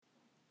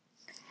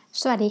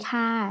สวัสดี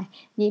ค่ะ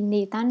ยิน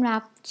ดีต้อนรั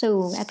บสู่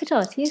เอพิโซ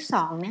ดที่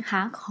2นะค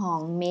ะของ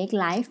Make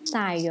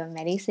Lifestyle Your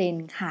Medicine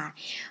ค่ะ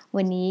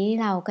วันนี้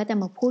เราก็จะ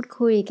มาพูด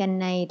คุยกัน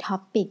ในท็อ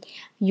ปิก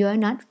You're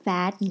not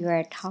fat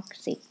you're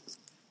toxic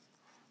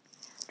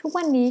ทุก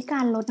วันนี้ก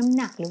ารลดน้ำ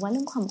หนักหรือว่าเ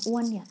รื่องความอ้ว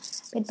นเนี่ย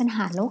เป็นปัญห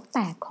าโลกแต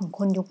กของค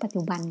นยุคปัจ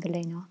จุบันกันเล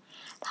ยเนาะ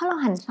ถ้าเรา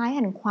หันซ้าย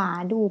หันขวา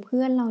ดูเ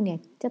พื่อนเราเนี่ย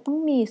จะต้อง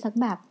มีสัก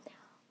แบบ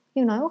อ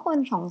ย่างน้อยก็คน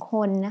2ค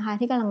นนะคะ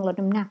ที่กำลังลด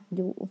น้ำหนักอ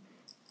ยู่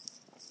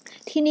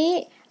ทีนี้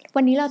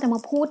วันนี้เราจะมา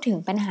พูดถึง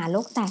ปัญหาโล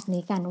กแตก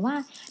นี้กันว่า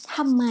ท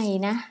ำไม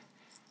นะ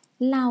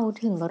เรา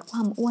ถึงลดคว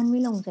ามอ้วนไม่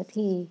ลงสัก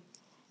ที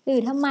หรือ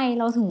ทำไม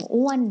เราถึง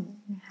อ้วน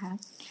นะคะ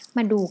ม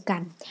าดูกั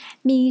น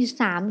มี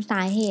3ส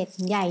าเหตุ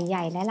ให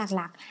ญ่ๆและห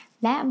ลัก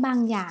ๆและบาง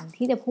อย่าง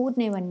ที่จะพูด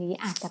ในวันนี้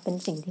อาจจะเป็น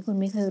สิ่งที่คุณ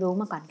ไม่เคยรู้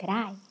มาก่อนก็ไ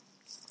ด้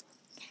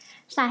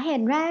สาเห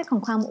ตุแรกขอ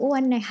งความอ้ว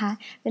นนะคะ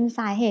เป็นส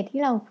าเหตุ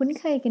ที่เราคุ้น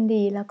เคยกัน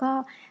ดีแล้วก็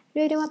เ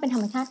รียกได้ว่าเป็นธร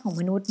รมชาติของ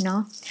มนุษย์เนา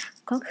ะ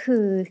ก็คื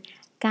อ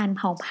การเ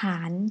ผาผลา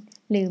ญ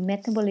หรือ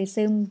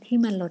metabolism ที่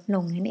มันลดล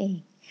งนั่นเอง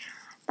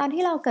ตอน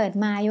ที่เราเกิด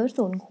มาอายุ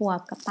0 ขวบ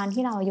กับตอน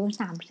ที่เราอายุ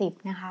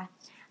30นะคะ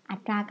อั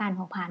ตราการเผ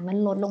าผลาญมัน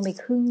ลดลงไป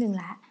ครึ่งนึง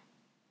แล้ว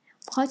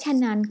เพราะฉะ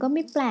นั้นก็ไ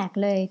ม่แปลก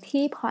เลย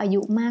ที่พออา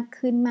ยุมาก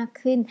ขึ้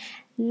น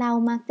เรา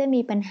มักจะ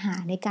มีปัญหา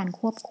ในการ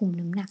ควบคุม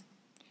น้ำหนัก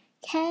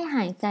แค่ห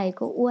ายใจ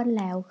ก็อ้วน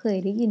แล้วเคย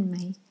ได้ยินไหม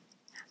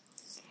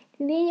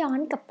ทีนี้ย้อน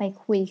กลับไป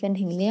คุยกัน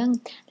ถึงเรื่อง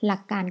หลั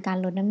กการ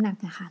ลดน้ำหนัก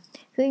นะคะ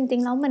คือจริ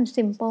งๆแล้วมัน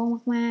simple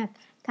มากๆ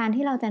การ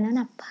ที่เราจะน้ำห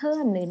นักเพิ่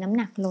มหรือน้ำ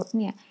หนักลด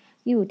เนี่ย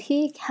อยู่ที่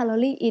แคลอ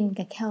รี่ in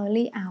กับแคลอ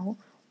รี่ out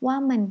ว่า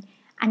มัน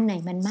อันไหน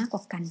มันมากก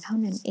ว่ากันเท่า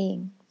นั้นเอง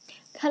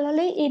แคลอ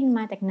รี่ in ม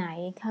าจากไหน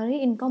แคลอรี่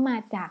in ก็มา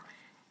จาก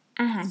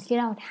อาหารที่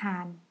เราทา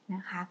นน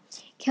ะคะ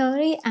แคลอ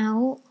รี่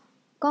out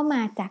ก็ม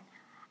าจาก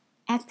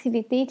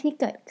activity ที่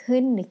เกิดขึ้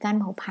นหรือการ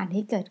เผาผลาญ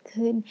ที่เกิด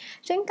ขึ้น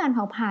ซึ่งการเผ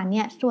าผลาญเ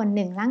นี่ยส่วนห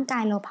นึ่งร่างกา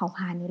ยเราเผาผ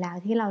ลาญอยู่แล้ว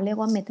ที่เราเรียก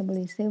ว่า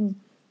metabolism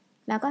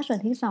แล้วก็ส่วน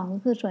ที่2ก็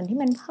คือส่วนที่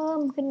มันเพิ่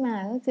มขึ้นมา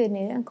ก็คือใน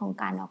เรื่องของ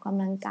การออกก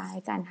ำลังกาย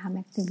การท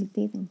ำ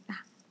activity ต่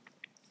าง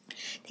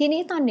ๆที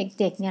นี้ตอนเ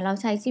ด็กๆเนี่ยเรา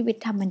ใช้ชีวิต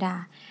ธรรมดา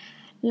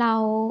เรา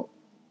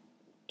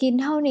กิน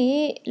เท่านี้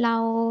เรา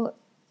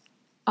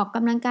ออกก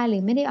ำลังกายหรื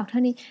อไม่ได้ออกเท่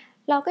านี้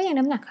เราก็ยัง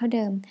น้ำหนักเท่าเ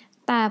ดิม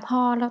แต่พอ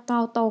เรา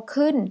โต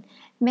ขึ้น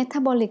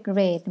metabolic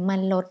rate มัน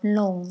ลด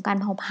ลงการ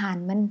เผาผลาญ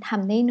มันท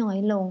ำได้น้อย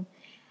ลง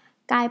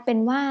กลายเป็น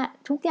ว่า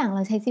ทุกอย่างเร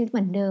าใช้ชีวิตเห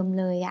มือนเดิม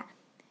เลยอะ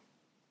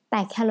แ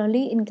ต่แคลอ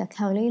รี่ in กับแค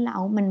ลอรี่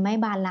out มันไม่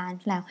บาลาน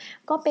ซ์แล้ว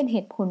ก็เป็นเห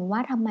ตุผลว่า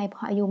ทำไมพ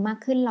ออายุมาก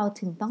ขึ้นเรา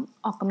ถึงต้อง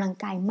ออกกำลัง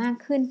กายมาก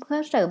ขึ้นเพื่อ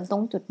เสริมตร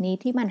งจุดนี้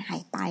ที่มันหา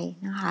ยไป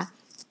นะคะ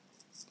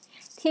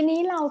ทีนี้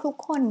เราทุก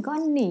คนก็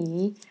หนี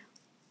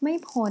ไม่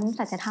พ้น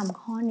สัจธรรม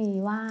ข้อนี้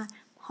ว่า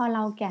พอเร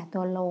าแก่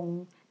ตัวลง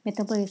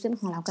metabolism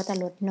ของเราก็จะ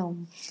ลดลง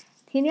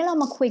ทีนี้เรา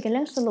มาคุยกันเ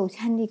รื่อง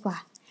solution ดีกว่า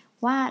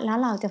ว่าแล้ว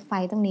เราจะไฟ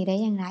ตรงนี้ได้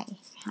อย่างไร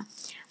นะคะ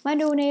มา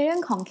ดูในเรื่อ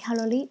งของ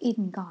calorie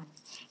in ก่อน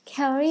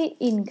calorie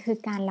in คือ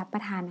การรับปร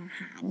ะทานอาห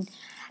าร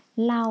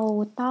เรา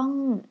ต้อง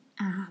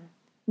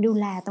ดู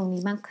แลตรง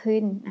นี้มากขึ้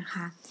นนะค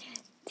ะ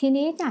ที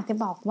นี้อยากจะ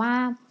บอกว่า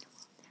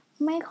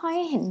ไม่ค่อย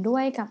เห็นด้ว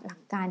ยกับหลั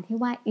กการที่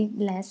ว่า eat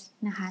less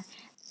นะคะ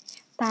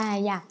แต่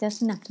อยากจะส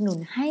นับสนุน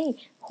ให้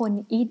คน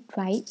eat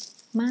right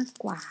มาก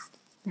กว่า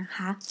นะค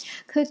ะ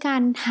คือกา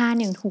รทาน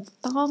อย่างถูก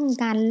ต้อง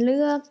การเ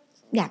ลือก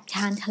อยากท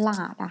านฉล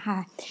าดอะค่ะ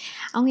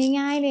เอา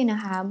ง่ายๆเลยนะ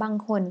คะบาง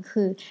คน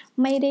คือ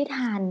ไม่ได้ท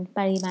านป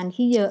ริมาณ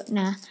ที่เยอะ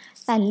นะ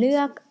แต่เลื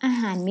อกอา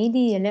หารไม่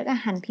ดีเลือกอา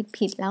หาร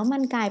ผิดๆแล้วมั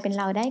นกลายเป็น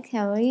เราได้แค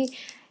ลอรี่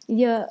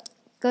เยอะ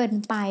เกิน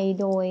ไป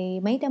โดย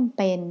ไม่จำเ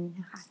ป็น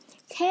นะคะ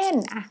เช่น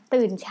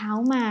ตื่นเช้า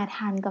มาท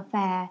านกาแฟ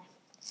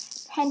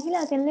แทนที่เร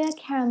าจะเลือก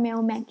คาราเมล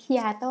แมคคิ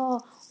อาโต้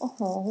โอ้โห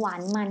หวา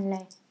นมันเล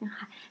ยนะค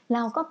ะเร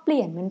าก็เป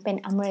ลี่ยนมันเป็น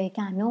อเมริก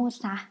าโน่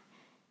ซะ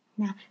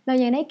นะเรา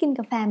ยังได้กิน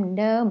กาแฟเหมือน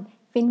เดิม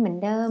ฟินเหมือน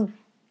เดิม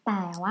แ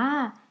ต่ว่า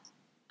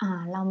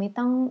เราไม่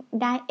ต้อง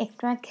ได้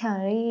extra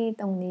calorie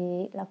ตรงนี้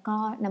แล้วก็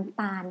น้ำ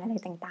ตาลอะไร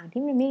ต่างๆ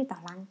ที่มันไม่ดีต่อ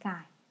ร่างกา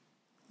ย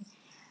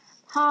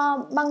พอ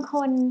บางค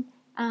น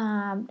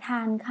ท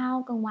านข้าว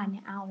กลางวันเ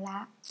นี่ยเอาล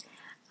ะ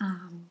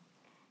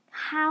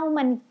ข้าว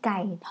มันไ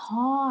ก่ท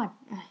อด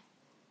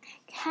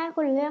แค่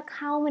คุณเลือก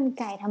ข้าวมัน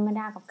ไก่ธรรมด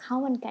ากับข้าว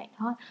มันไก่ท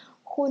อด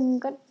คุณ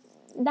ก็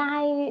ได้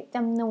จ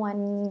ำนวน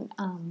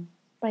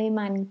ปริม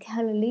าณแค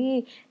ลอรี่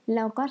แ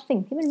ล้วก็สิ่ง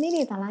ที่มันไม่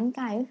ดีต่อร่าง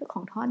กายก็คือข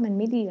องทอดมัน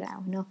ไม่ดีอยู่แล้ว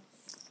เนาะ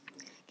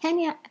แค่เ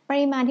นี้ยป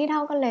ริมาณที่เท่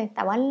ากันเลยแ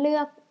ต่ว่าเลื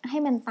อกให้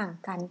มันต่าง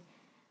กัน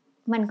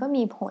มันก็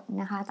มีผล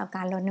นะคะต่อก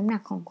ารลดน้ำหนั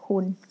กของคุ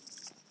ณ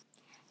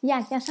อยา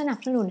กจะสนับ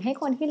สนุนให้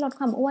คนที่ลด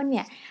ความอ้วนเ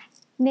นี่ย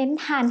เน้น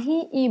ทานให้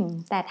อิ่ม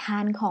แต่ทา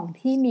นของ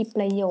ที่มีป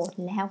ระโยชน์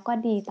แล้วก็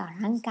ดีต่อ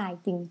ร่างกาย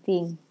จริ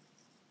ง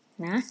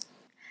ๆนะ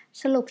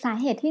สรุปสา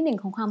เหตุที่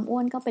1ของความอ้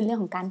วนก็เป็นเรื่อง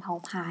ของการเผา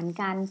ผลาญ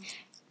การ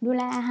ดูแ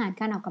ลอาหาร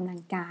การออกกำลั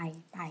งกาย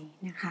ไป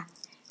นะคะ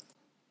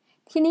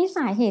ทีนี้ส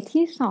าเหตุ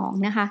ที่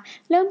2นะคะ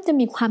เริ่มจะ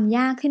มีความย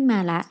ากขึ้นมา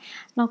แล้ว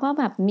แล้วก็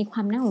แบบมีคว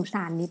ามน่าสงส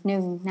ารนิดนึ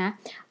งนะ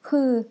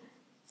คือ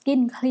กิน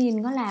คลีน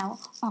ก็แล้ว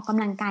ออกก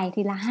ำลังกาย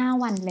ทีละ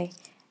5 วันเลย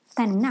แ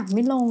ต่น้ำหนักไ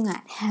ม่ลง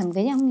แถม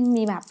ก็ยัง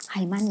มีแบบไข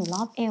มันอยู่ร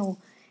อบเอว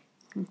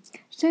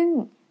ซึ่ง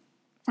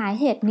สา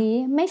เหตุนี้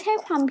ไม่ใช่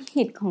ความ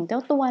ผิดของเจ้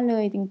าตัวเล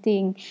ยจริ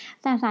ง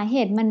ๆแต่สาเห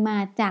ตุมันมา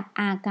จาก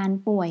อาการ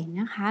ป่วย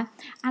นะคะ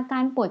อากา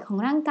รป่วยของ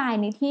ร่างกาย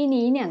ในที่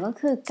นี้เนี่ยก็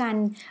คือการ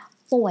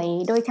ป่วย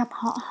โดยเฉพ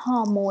าะฮอ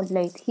ร์โมนเล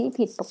ยที่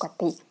ผิดปก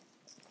ติ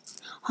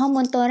ฮอร์โม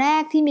นตัวแร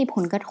กที่มีผ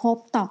ลกระทบ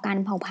ต่อการ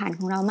เผาผลาญข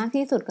องเรามาก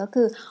ที่สุดก็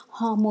คือฮ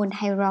อร์โมนไท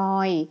รอ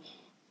ยด์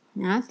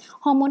นะ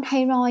ฮอร์โมนไท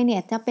รอยด์เนี่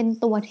ยจะเป็น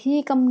ตัวที่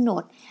กำหน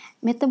ด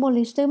เมตาบอ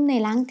ลิซึมใน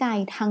ร่างกาย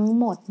ทั้ง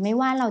หมดไม่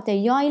ว่าเราจะ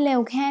ย่อยเร็ว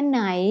แค่ไห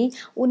น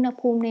อุณห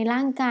ภูมิในร่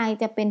างกาย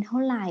จะเป็นเท่า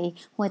ไหร่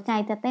หัวใจ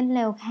จะเต้นเ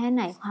ร็วแค่ไห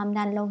นความ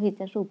ดันโลหิต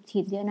จะสูบฉี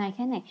ดเยอะน้อยแ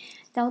ค่ไหน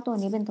เจ้าตัว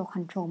นี้เป็นตัวค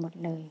อนโทรลหมด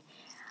เลย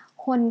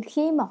คน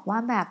ที่บอกว่า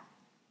แบบ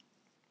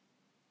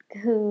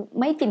คือ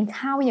ไม่กิน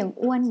ข้าวอย่าง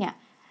อ้วนเนี่ย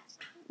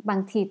บา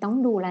งทีต้อง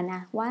ดูแล้วน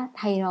ะว่าไ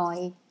ทรอย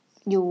ด์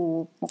อยู่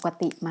ปก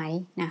ติไหม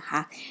นะคะ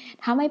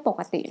ถ้าไม่ปก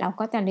ติเรา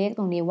ก็จะเรียกต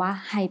รงนี้ว่า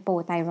ไฮโป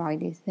ไทรอย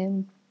ดิซึม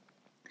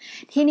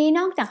ทีนี้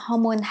นอกจากฮอ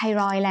ร์โมนไท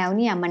รอยด์แล้ว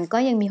เนี่ยมันก็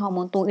ยังมีฮอร์โม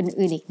นตัว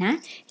อื่นๆอีกนะ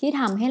ที่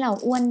ทำให้เรา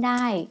อ้วนไ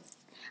ด้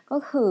ก็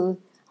คือ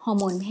ฮอร์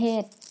โมนเพ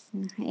ศ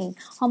เอง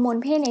ฮอร์โมน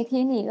เพศใน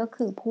ที่นี้ก็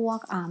คือพวก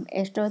เอ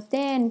สโตรเจ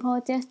นโปร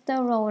เจสเตอ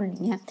โรนอย่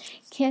างเงี้ย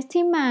เคส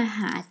ที่มาห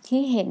า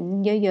ที่เห็น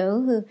เยอะๆ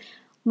ก็คือ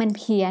มันเ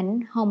พี้ยน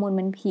ฮอร์โมน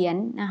มันเพี้ยน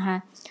นะคะ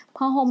พ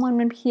อฮอร์โมน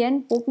มันเพี้ยน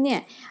ปุ๊บเนี่ย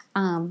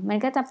มัน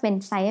ก็จะเป็น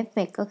side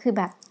effect ก็คือ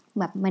แบบ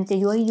มันจะ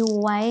ย้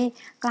วย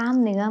กล้าม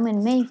เนื้อมัน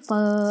ไม่เ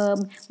ฟิร์ม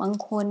บาง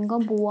คนก็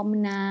บวม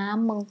น้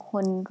ำบางค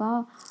นก็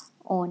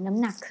น้ำ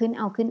หนักขึ้น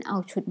เอา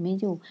ฉุดไม่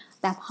อยู่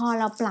แต่พอ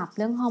เราปรับเ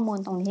รื่องฮอร์โมน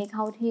ตรงนี้ให้เ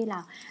ข้าที่แ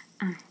ล้ว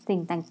สิ่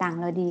งต่างๆ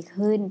เราดี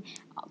ขึ้น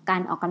กา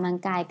รออกกำลัง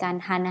กายการ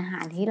ทานอาหา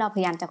รที่เราพ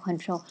ยายามจะคอน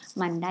โทรล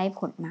มันได้ผ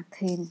ลมาก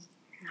ขึ้น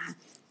นะคะ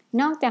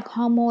นอกจากฮ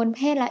อร์โมนเพ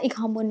ศแล้วอีก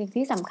ฮอร์โมนนึง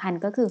ที่สำคัญ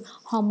ก็คือ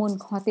ฮอร์โมน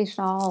คอร์ติซ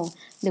อล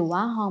หรือว่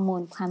าฮอร์โม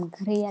นความเ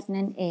ครียด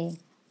นั่นเอง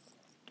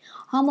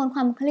ฮอร์โมนค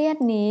วามเครียด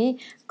นี้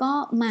ก็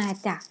มา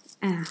จาก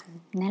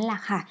นั่นแหละ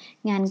ค่ะ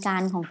งานกา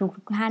รของ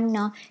ทุกท่านเ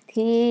นาะ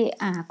ที่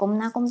ก้มห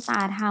น้าก้มตา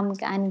ท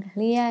ำการเค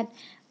รียด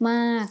ม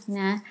าก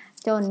นะ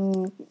จน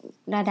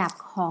ระดับ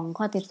ของค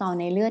อร์ติซอล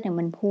ในเลือดเนี่ย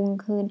มันพุ่ง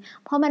ขึ้น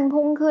พอมัน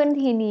พุ่งขึ้น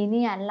ทีนี้เ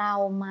นี่ยเรา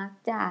มัก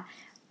จะ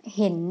เ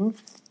ห็น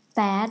แฟ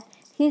ต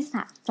ที่ส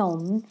ะสม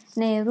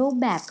ในรูป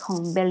แบบของ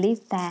belly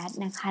fat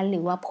นะคะหรื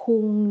อว่าพุ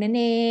งนั่น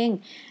เอง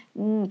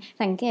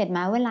สังเกตไหม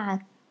เวลา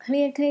เครี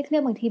ยด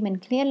บางทีมัน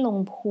เครียดลง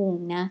พุง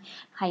นะ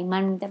ไขมั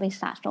นจะไป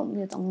สะสมอ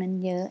ยู่ตรงนั้น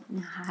เยอะ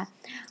นะคะ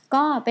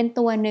ก็เป็น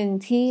ตัวหนึ่ง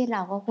ที่เร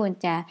าก็ควร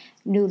จะ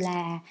ดูแล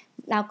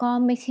แล้วก็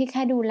ไม่ใช่แ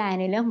ค่ดูแล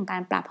ในเรื่องของกา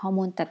รปรับฮอร์โม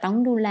นแต่ต้อง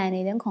ดูแลใน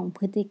เรื่องของพ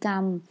ฤติกรร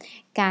ม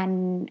การ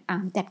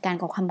จัดการ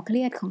กับความเค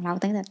รียดของเรา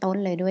ตั้งแต่ต้น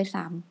เลยด้วย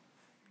ซ้ำ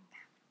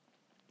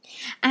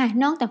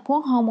นอกจากพว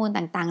กฮอร์โมน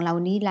ต่างๆเหล่า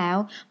นี้แล้ว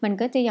มัน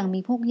ก็จะยังมี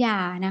พวกยา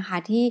นะคะ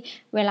ที่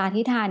เวลา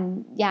ที่ทาน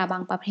ยาบา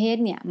งประเภท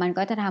เนี่ยมัน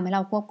ก็จะทำให้เร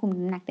าควบคุม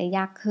น้ำหนักได้ย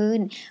ากขึ้น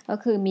ก็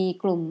คือมี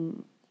กลุ่ม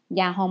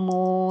ยาฮอร์โม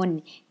น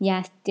ยา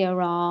สเตีย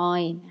รอ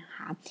ยด์นะค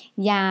ะ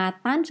ยา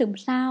ต้านซึม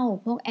เศร้า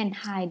พวกแอน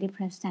ตี้ดิเพ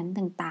รสแซนต์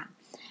ต่าง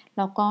ๆแ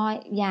ล้วก็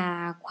ยา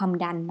ความ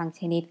ดันบางช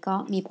นิดก็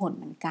มีผลเ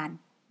หมือนกัน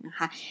นะค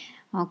ะ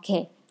โอเค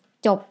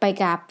จบไป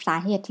กับสา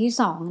เหตุที่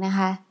2นะ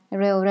คะ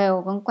เร็ว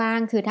ๆกว้าง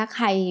ๆคือถ้าใค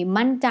ร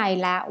มั่นใจ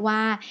แล้วว่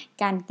า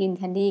การกินแ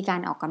คนดี้กา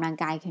รออกกำลัง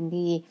กายแคน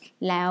ดี้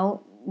แล้ว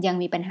ยัง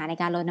มีปัญหาใน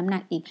การลดน้ำหนั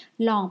กอีก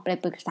ลองไป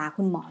ปรึกษา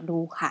คุณหมอดู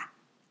ค่ะ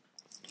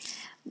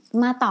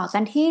มาต่อกั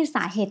นที่ส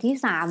าเหตุที่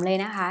3เลย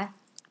นะคะ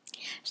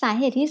สา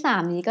เหตุที่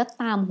3นี้ก็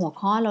ตามหัว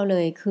ข้อเราเล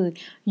ยคือ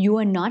you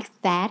are not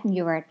fat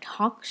you are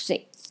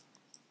toxic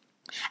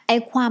ไอ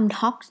ความ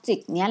ท็อกซิก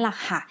เนี่ยแหละ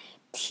ค่ะ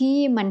ที่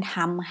มันท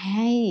ำใ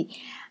ห้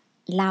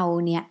เรา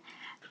เนี่ย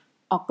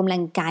ออกกำลั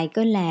งกาย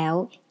ก็แล้ว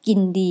กิ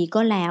นดี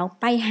ก็แล้ว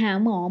ไปหา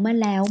หมอมา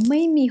แล้วไ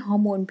ม่มีฮอ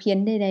ร์โมนเพี้ยน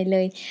ใดๆเล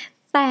ย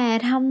แต่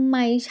ทำไม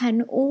ฉัน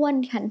อ้วน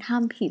ฉันท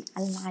ำผิดอ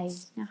ะไร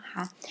นะค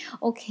ะ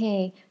โอเค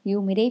ยู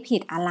ไม่ได้ผิ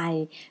ดอะไร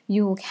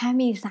ยูแค่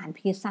มีสาร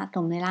พิษสะส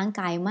มในร่าง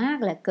กายมาก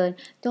เหลือเกิน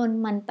จน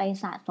มันไป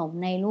สะสม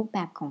ในรูปแบ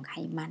บของไข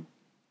มัน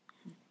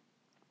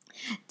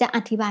จะอ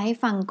ธิบายให้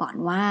ฟังก่อน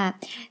ว่า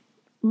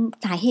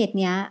สาเหตุ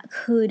เนี้ย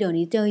คือเดี๋ยว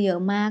นี้เจอเยอะ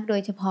มากโด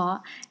ยเฉพาะ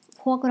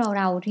พวก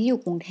เราที่อยู่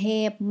กรุงเท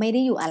พไม่ไ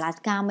ด้อยู่阿拉斯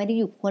加ไม่ได้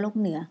อยู่ขั้วโลก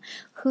เหนือ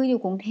คืออยู่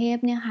กรุงเทพ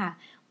เนี่ยค่ะ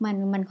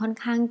มันค่อน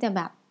ข้างจะแ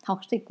บบท็อก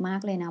ซิกมาก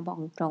เลยนะบอก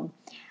ตรง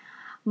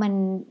มัน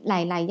ห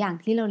ลายๆอย่าง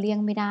ที่เราเลี่ยง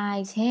ไม่ได้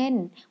เช่น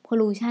พอ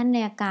ลูชันใน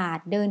อากาศ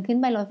เดินขึ้น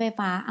ไปรถไฟ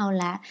ฟ้าเอา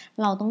ละ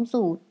เราต้อง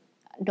สูด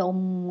ดม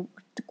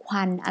ค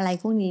วันอะไร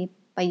พวกนี้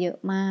ไปเยอะ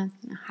มาก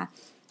นะคะ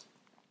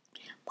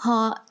พอ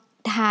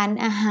ทาน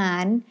อาหา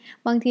ร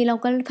บางทีเรา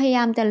ก็พยาย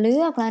ามจะเลื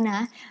อกแล้วนะ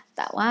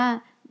แต่ว่า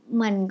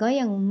มันก็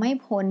ยังไม่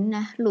พ้นน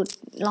ะหลุด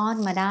รอด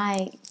มาได้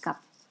กับ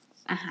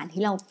อาหาร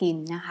ที่เรากิน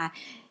นะคะ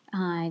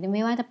ไ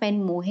ม่ว่าจะเป็น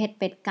หมูเห็ด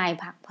เป็ดไก่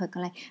ผักเผือกอ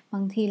ะไรบา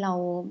งทีเรา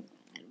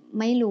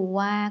ไม่รู้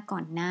ว่าก่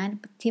อนหน้า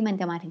ที่มัน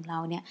จะมาถึงเรา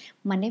เนี่ย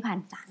มันได้ผ่าน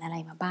สารอะไร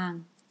มาบ้าง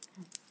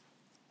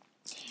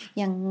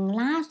อย่าง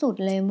ล่าสุด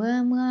เลยเ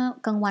มื่อ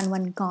กลางวั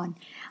นก่อน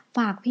ฝ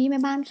ากพี่แม่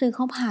บ้านซื้อ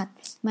ข้าวผัด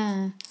มา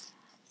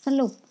ส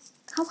รุป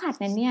ข้าวผัด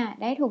นั้นเนี่ย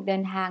ได้ถูกเดิ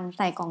นทางใ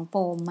ส่กล่องโฟ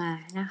มมา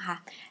นะคะ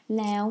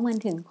แล้วมัน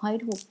ถึงค่อย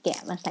ถูกแกะ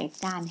มาใส่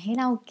จานให้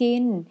เรากิ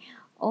น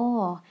โอ้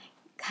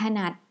ขน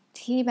าด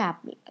ที่แบบ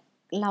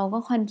เราก็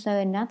คอนเซิ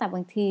ร์นนะแต่บ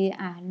างที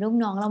ลูก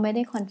น้องเราไม่ไ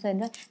ด้คอนเซิร์น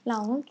ด้วยเรา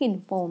ก็กิน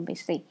โฟมไป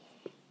สิ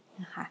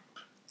นะคะ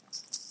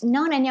น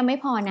อกนั้นยังไม่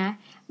พอนะ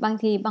บาง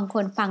ทีบางค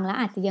นฟังแล้ว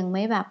อาจจะยังไ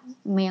ม่แบบ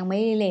ยังไม่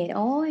รีเลทโ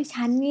อ้ย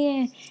ฉันเนี่ย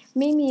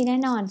ไม่มีแน่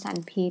นอนสาร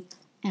พิษ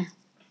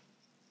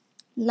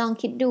ลอง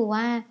คิดดู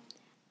ว่า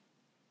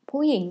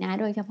ผู้หญิงนะ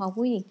โดยเฉพาะ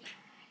ผู้หญิง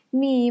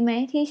มีไหม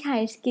ที่ใช้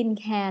สกิน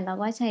แคร์แล้ว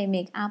ก็ใช้เม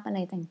คอัพอะไร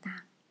ต่า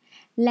ง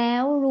ๆแล้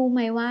วรู้ไห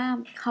มว่า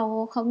เ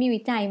ขามี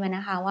วิจัยมาน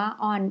ะคะว่า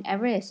on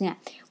average เนี่ย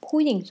ผู้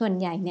หญิงส่วน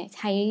ใหญ่เนี่ยใ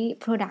ช้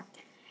product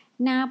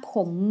หน้าผ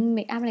มเม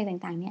คอัพอะไร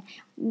ต่างๆเนี่ย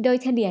โดย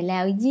เฉลี่ยแล้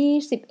ว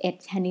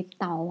21ชนิด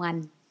ต่อวัน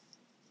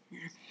น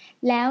ะ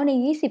แล้วใน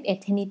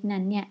21ชนิดนั้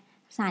นเนี่ย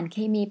สารเค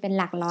มีเป็น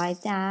หลักร้อย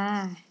จ้า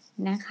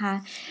นะคะ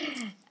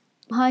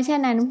เพราะฉะ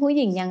นั้นผู้ห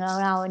ญิงอย่าง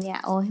เราเนี่ย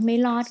โอ้ยไม่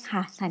รอดค่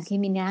ะสารเค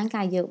มีในร่างก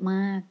ายเยอะม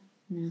าก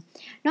นะ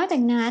นอกจา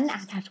กนั้น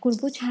ถ้าคุณ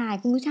ผู้ชาย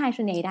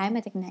ส่วนใหญ่ได้ม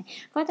าจากไหน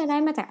ก็จะได้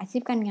มาจากอาชี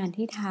พการงาน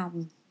ที่ท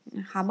ำ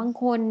นะคะบาง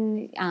คน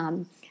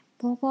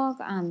พวก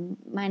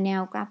มาแน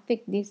วกราฟิก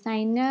ดีไซ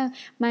เนอร์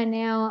มาแน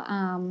ว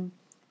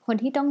คน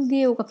ที่ต้อง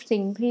ดีลกับ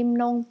สิ่งพิมพ์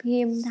ลงพิ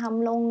มพ์ท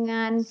ำโรงง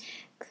าน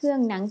เครื่อง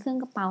หนังเครื่อง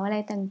กระเป๋าอะไร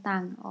ต่า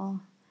ง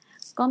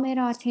ๆก็ไม่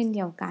รอดเช่นเ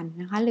ดียวกัน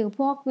นะคะหรือ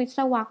พวกวิศ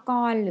วก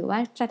รหรือว่า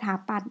ส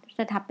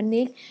ถาป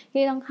นิก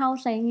ที่ต้องเข้า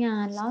ไซต์งา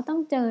นแล้วต้อ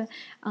งเจอ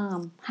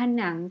ผ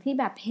นังที่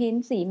แบบเพ้น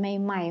ท์สีใ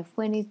หม่ๆเฟ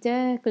อร์นิเจอ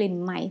ร์กลิ่น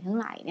ใหม่ทั้ง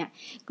หลายเนี่ย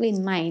กลิ่น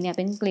ใหม่เนี่ยเ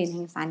ป็นกลิ่นแ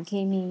ห่งสารเค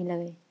มีเล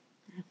ย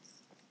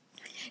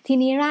ที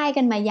นี้ไล่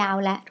กันมายาว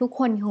และทุก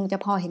คนคงจะ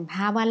พอเห็นภ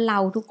าพว่าเรา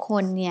ทุกค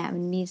นเนี่ย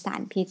มันมีสา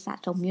รพิษสะ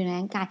สมอยู่ใน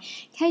ร่างกาย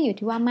แค่อยู่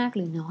ที่ว่ามากห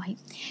รือน้อย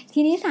ที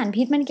นี้สาร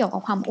พิษมันเกี่ยวกั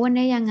บความอ้วนไ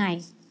ด้ยังไง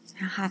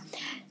นะคะ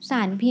ส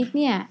ารพิษ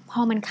เนี่ยพอ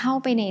มันเข้า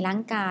ไปในร่า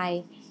งกาย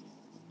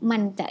มั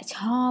นจะช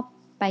อบ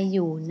ไปอ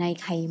ยู่ใน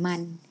ไขมั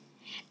น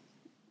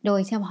โด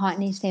ยเฉพาะ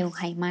ในเซลล์ไ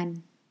ขมัน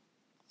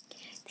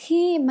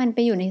ที่มันไป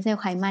อยู่ในเซล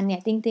ล์ไขมันเนี่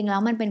ยจริงๆแล้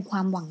วมันเป็นคว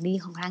ามหวังดี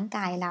ของร่างก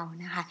ายเรา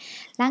นะคะ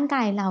ร่างก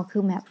ายเราคื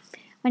อแบบ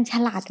มันฉ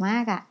ลาดมา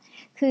กอะ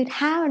คือ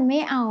ถ้ามันไม่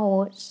เอา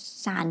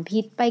สารพิ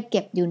ษไปเ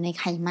ก็บอยู่ใน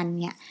ไขมัน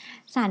เนี่ย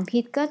สารพิ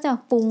ษก็จะ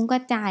ฟุ้งกร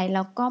ะจายแ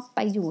ล้วก็ไป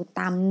อยู่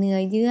ตามเนื้อ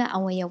เยื่ออ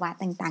วัยวะ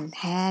ต่างๆแท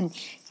น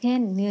เช่น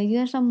เนื้อเ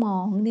ยื่อสมอ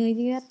งเนื้อ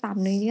เยื่อตับ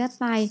เนื้อเยื่อ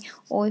ไต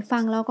โอ้ยฟั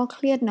งแล้วก็เค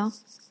รียดเนาะ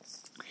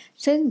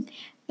ซึ่ง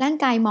ร่าง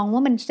กายมองว่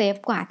ามันเซฟ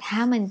กว่าถ้า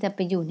มันจะไป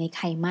อยู่ในไ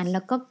ขมันแ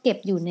ล้วก็เก็บ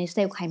อยู่ในเซ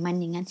ลล์ไขมัน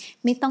อย่างนั้น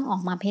ไม่ต้องออ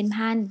กมาเพ่น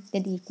พ่านจะ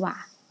ดีกว่า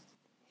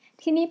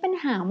ทีนี้ปัญ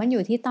หามันอ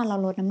ยู่ที่ตอนเรา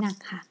ลดน้ำหนัก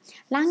ค่ะ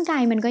ร่างกา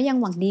ยมันก็ยัง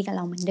หวังดีกับเ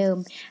ราเหมือนเดิม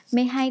ไ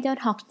ม่ให้เจ้า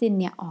ท็อกซิน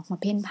เนี่ยออกมา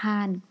เพ่นพ่า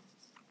น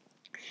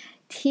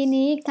ที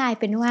นี้กลาย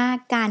เป็นว่า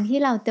การที่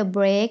เราจะ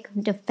break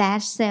the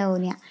fat cell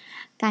เนี่ย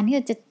การที่เร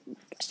าจะ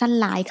ส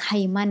ลายไข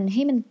มันใ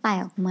ห้มันแต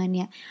กออกมาเ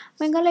นี่ย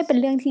มันก็เลยเป็น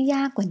เรื่องที่ย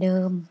ากกว่าเดิ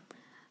ม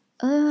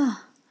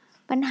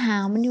ปัญหา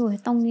มันอยู่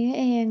ตรงนี้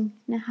เอง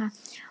นะคะ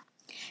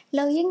แ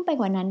ล้วยิ่งไป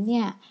กว่านั้นเ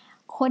นี่ย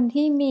คน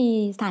ที่มี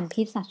สาร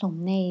พิษสะสม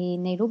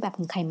ในรูปแบบข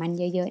องไขมัน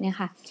เยอะๆเนี่ย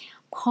ค่ะ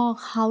พอ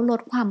เขาล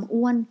ดความ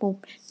อ้วนปุ๊บ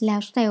แล้ว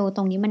เซลล์ต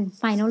รงนี้มัน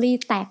finally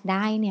แตกไ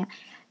ด้เนี่ย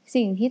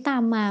สิ่งที่ตา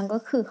มมาก็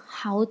คือเข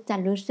าจะ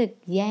รู้สึก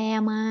แย่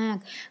มาก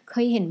เค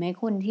ยเห็นไหม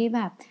คนที่แ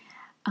บบ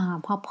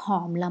พอผอ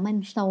มแล้วมัน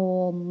โทร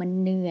มมัน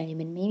เหนื่อย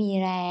มันไม่มี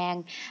แรง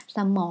ส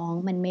มอง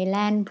มันไม่แ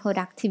ล่น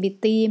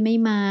productivity ไม่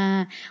มา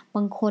บ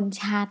างคน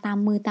ชาตาม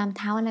มือตามเ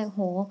ท้าอะไรโ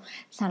ห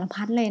สาร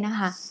พัดเลยนะค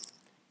ะ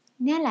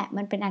เนี่ยแหละ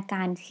มันเป็นอาก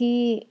ารที่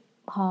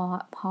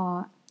พอ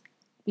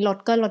ลด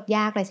ก็ลดย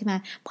ากเลยใช่ไหม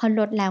พอ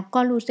ลดแล้วก็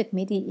รู้สึกไ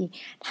ม่ดีอีก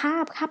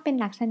ถ้าเป็น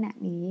ลักษณะ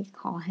นี้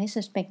ขอให้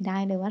suspect ได้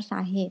เลยว่าสา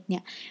เหตุเนี่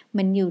ย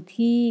มันอยู่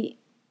ที่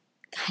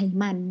ไข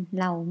มัน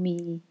เรามี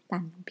สา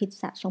รพิษ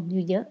สะสมอ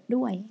ยู่เยอะ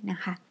ด้วยนะ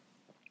คะ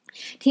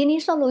ทีนี้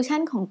โซลูชั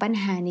นของปัญ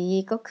หานี้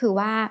ก็คือ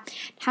ว่า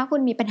ถ้าคุ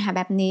ณมีปัญหาแ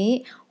บบนี้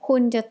คุ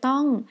ณจะต้อ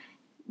ง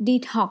ดี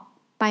ท็อก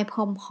ไปพ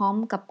ร้อม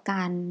ๆกับก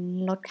าร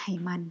ลดไข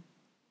มัน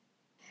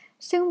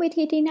ซึ่งวิ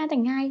ธีที่น่าจะ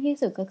ง่ายที่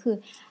สุดก็คือ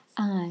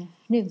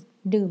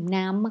1ดื่ม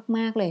น้ำม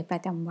ากๆเลยปร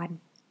ะจำวัน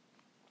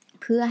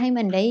เพื่อให้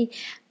มันได้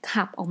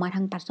ขับออกมาท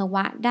างปัสสาว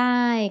ะได้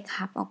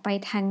ขับออกไป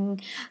ทาง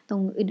ตร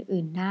ง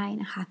อื่นๆได้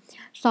นะคะ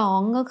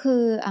2ก็คื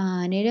อ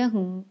ในเรื่องข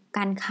องก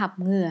ารขับ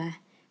เหงื่อ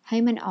ให้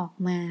มันออก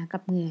มากั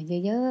บเหงื่อ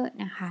เยอะ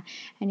ๆนะคะ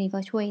อันนี้ก็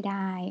ช่วยไ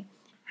ด้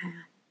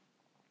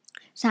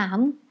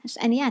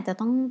3อันนี้อาจจะ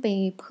ต้องไป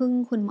พึ่ง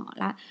คุณหมอ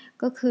ละ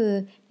ก็คือ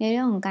ในเ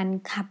รื่องของการ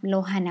ขับโล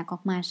หะหนักอ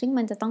อกมาซึ่ง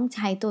มันจะต้องใ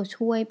ช้ตัว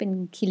ช่วยเป็น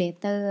คีเล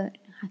เตอร์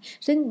นะคะ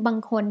ซึ่งบาง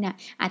คนเนี่ย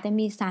อาจจะ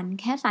มี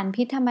แค่สาร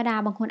พิษธรรมดา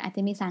บางคนอาจจ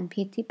ะมีสาร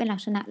พิษที่เป็นลั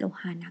กษณะโล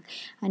หะหนัก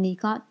อันนี้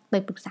ก็ไป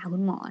ปรึกษาคุ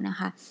ณหมอนะ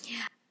คะ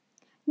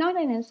นอกจ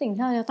ากนั้นสิ่ง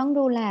ที่เราจะต้อง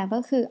ดูแลก็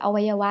คืออ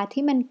วัยวะ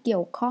ที่มันเกี่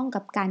ยวข้อง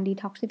กับการ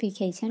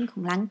detoxification ขอ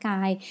งร่างกา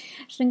ย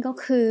ซึ่งก็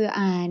คือ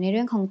ในเ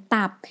รื่องของ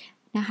ตับ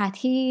นะคะ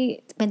ที่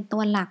เป็นตั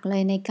วหลักเล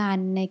ยใน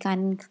การ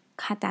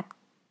ขจัด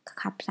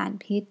ขับสาร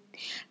พิษ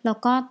แล้ว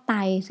ก็ไต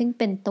ซึ่ง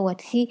เป็นตัว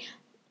ที่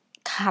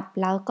ขับ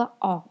แล้วก็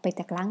ออกไป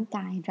จากร่างก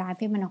าย drive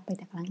ให้มันออกไป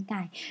จากร่างก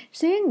าย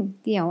ซึ่ง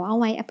เดี๋ยวเอา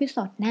ไว้อพิโซ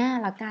ดหน้า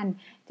แล้วกัน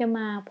จะม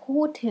าพู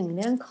ดถึงเ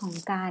รื่องของ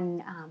การ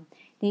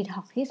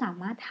detox ที่สา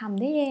มารถทำ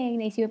ได้เอง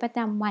ในชีวิตประจ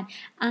ำวัน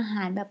อาห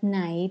ารแบบไห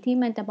นที่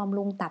มันจะบำ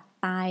รุงตับ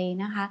ไต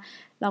นะคะ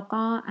แล้ว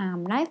ก็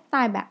ไลฟ์สไต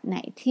ล์แบบไหน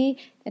ที่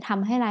จะท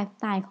ำให้ไลฟ์ส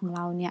ไตล์ของเร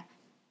าเนี่ย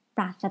ป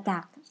ราศจา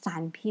กสา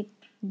รพิษ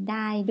ไ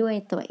ด้ด้วย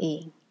ตัวเอ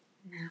ง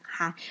นะค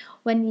ะ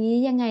วันนี้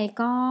ยังไง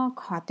ก็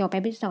ขอจบเอ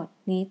พิโซด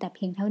นี้แต่เ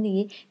พียงเท่านี้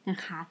นะ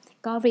คะ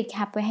ก็รีแค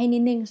ปไว้ให้นิ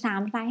ดนึง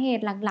3สาเห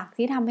ตุหลักๆ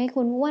ที่ทำให้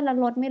คุณอ้วนและ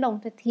ลดไม่ลง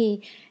สักที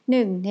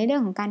1ในเรื่อ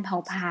งของการเผา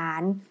ผลา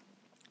ญ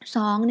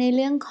2ในเ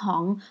รื่องขอ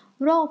ง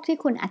โรคที่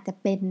คุณอาจจะ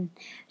เป็น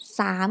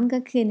3ก็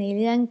คือใน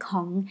เรื่องข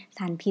องส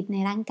ารพิษใน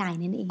ร่างกาย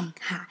นั่นเอง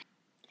ค่ะ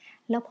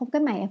แล้วพบกั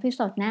นใหม่เอพิโซ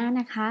ดหน้า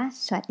นะคะ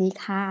สวัสดี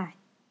ค่ะ